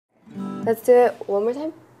Let's do it one more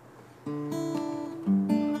time.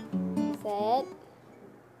 Set,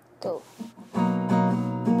 go.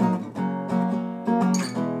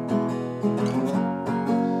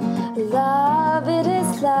 Love, it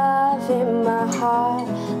is love in my heart.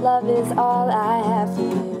 Love is all I have for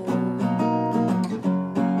you.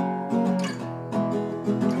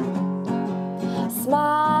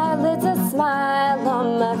 Smile, it's a smile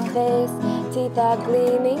on my face. Teeth are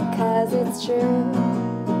gleaming 'cause it's true.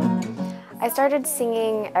 I started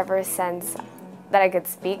singing ever since that I could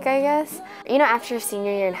speak, I guess. You know, after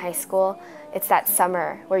senior year in high school, it's that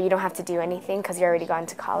summer where you don't have to do anything because you're already gone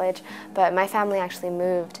to college. But my family actually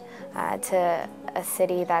moved to a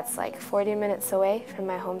city that's like 40 minutes away from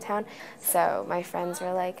my hometown. So my friends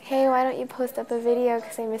were like, hey, why don't you post up a video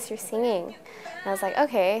because I miss your singing? And I was like,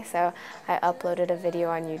 okay. So I uploaded a video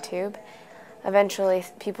on YouTube. Eventually,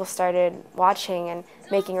 people started watching and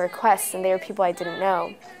making requests, and they were people I didn't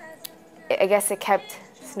know. I guess it kept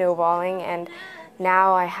snowballing, and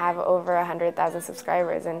now I have over 100,000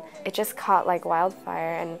 subscribers, and it just caught like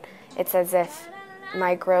wildfire. And it's as if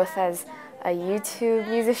my growth as a YouTube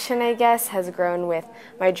musician, I guess, has grown with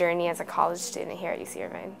my journey as a college student here at UC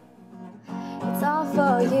Irvine. It's all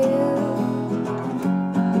for you.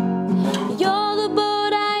 You're the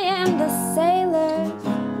boat, I am the sailor,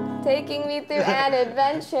 taking me through an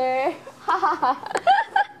adventure.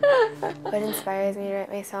 What inspires me to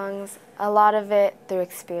write my songs? A lot of it through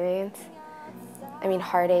experience. I mean,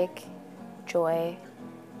 heartache, joy.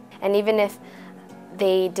 And even if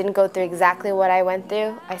they didn't go through exactly what I went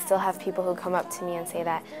through, I still have people who come up to me and say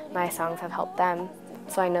that my songs have helped them.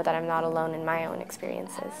 So I know that I'm not alone in my own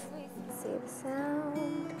experiences. See the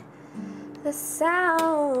sound, the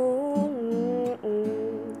sound.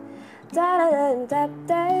 Da da da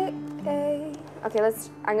da da. Okay,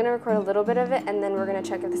 I'm gonna record a little bit of it and then we're gonna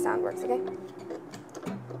check if the sound works, okay?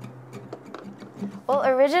 Well,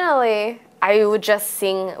 originally, I would just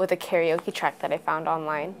sing with a karaoke track that I found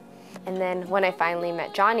online. And then when I finally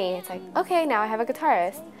met Johnny, it's like, okay, now I have a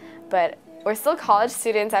guitarist. But we're still college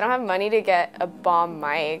students. I don't have money to get a bomb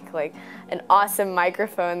mic, like an awesome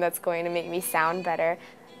microphone that's going to make me sound better.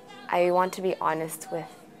 I want to be honest with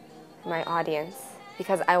my audience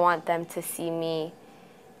because I want them to see me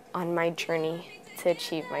on my journey to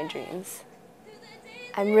achieve my dreams.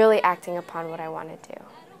 I'm really acting upon what I want to do.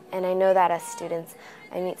 And I know that as students,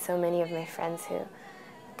 I meet so many of my friends who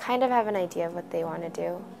kind of have an idea of what they want to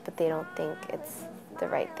do, but they don't think it's the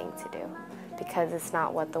right thing to do because it's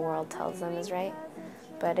not what the world tells them is right.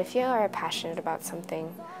 But if you are passionate about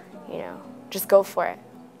something, you know, just go for it.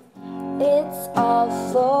 It's all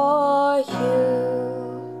for you.